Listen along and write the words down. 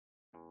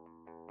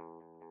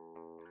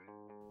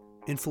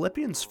In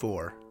Philippians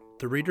 4,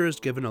 the reader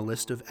is given a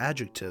list of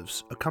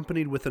adjectives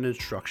accompanied with an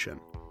instruction.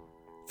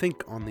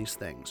 Think on these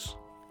things.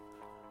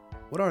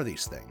 What are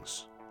these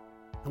things?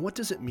 And what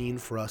does it mean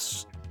for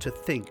us to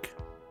think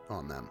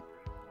on them?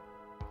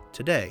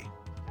 Today,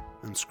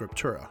 in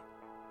Scriptura.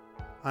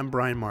 I'm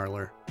Brian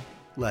Marler.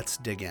 Let's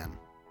dig in.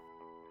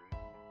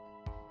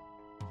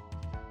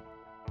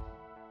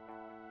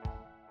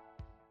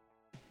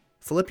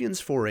 Philippians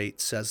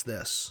 4:8 says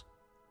this,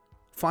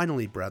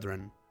 "Finally,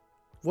 brethren,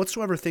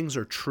 whatsoever things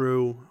are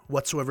true,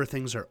 whatsoever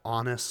things are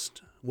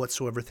honest,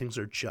 whatsoever things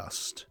are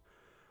just,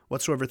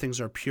 whatsoever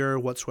things are pure,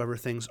 whatsoever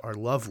things are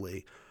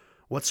lovely,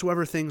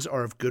 whatsoever things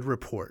are of good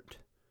report,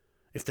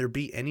 if there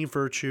be any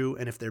virtue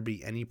and if there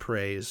be any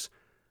praise,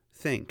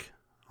 think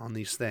on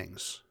these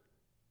things."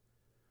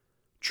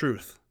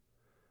 Truth,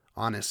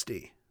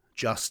 honesty,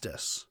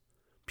 justice,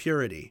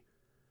 purity,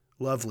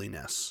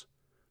 loveliness,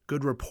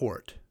 good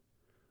report,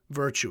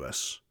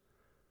 virtuous,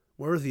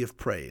 worthy of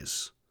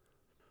praise.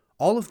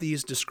 All of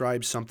these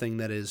describe something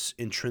that is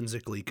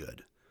intrinsically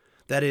good.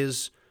 That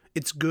is,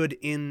 it's good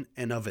in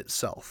and of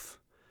itself.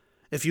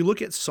 If you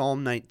look at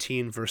Psalm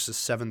 19, verses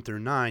 7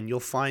 through 9, you'll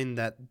find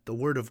that the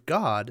Word of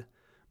God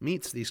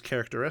meets these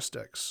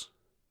characteristics.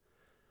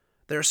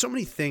 There are so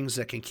many things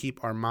that can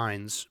keep our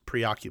minds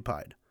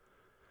preoccupied.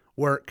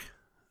 Work,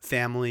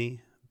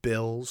 family,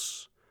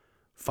 bills,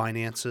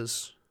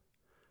 finances,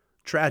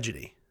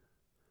 tragedy,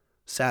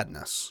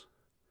 sadness.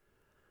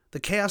 The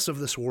chaos of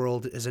this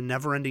world is a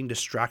never-ending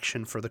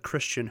distraction for the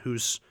Christian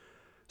who's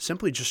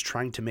simply just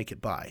trying to make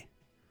it by.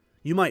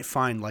 You might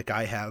find, like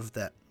I have,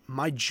 that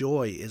my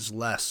joy is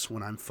less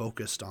when I'm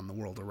focused on the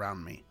world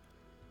around me,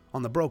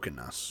 on the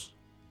brokenness.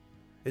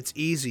 It's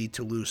easy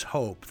to lose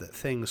hope that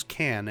things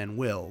can and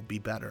will be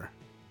better.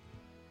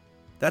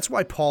 That's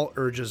why Paul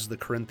urges the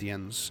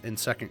Corinthians in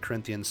 2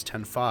 Corinthians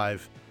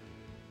 10:5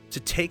 to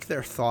take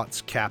their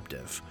thoughts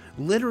captive,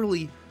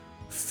 literally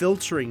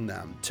filtering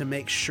them to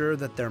make sure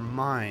that their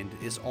mind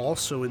is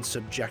also in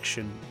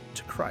subjection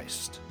to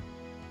Christ.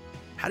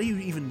 How do you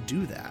even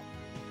do that?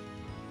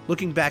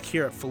 Looking back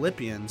here at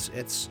Philippians,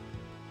 it's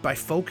by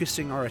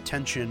focusing our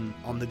attention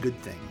on the good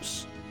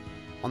things,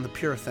 on the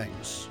pure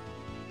things,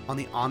 on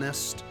the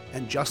honest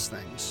and just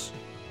things.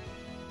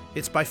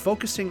 It's by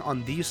focusing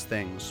on these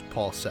things,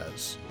 Paul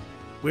says,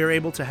 we are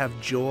able to have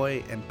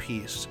joy and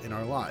peace in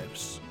our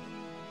lives.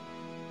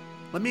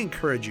 Let me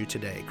encourage you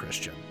today,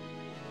 Christian.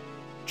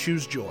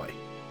 Choose joy.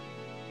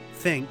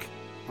 Think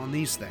on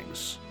these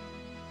things.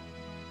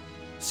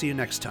 See you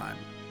next time.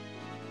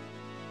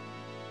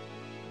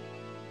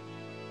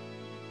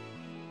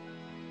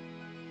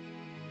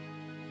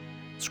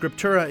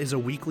 Scriptura is a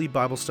weekly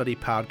Bible study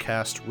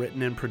podcast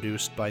written and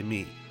produced by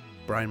me,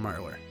 Brian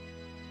Marler.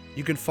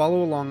 You can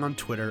follow along on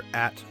Twitter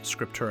at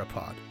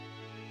ScripturaPod.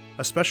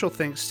 A special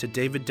thanks to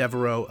David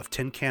Devereaux of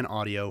Tin Can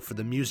Audio for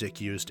the music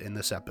used in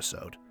this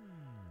episode.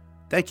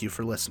 Thank you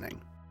for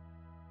listening.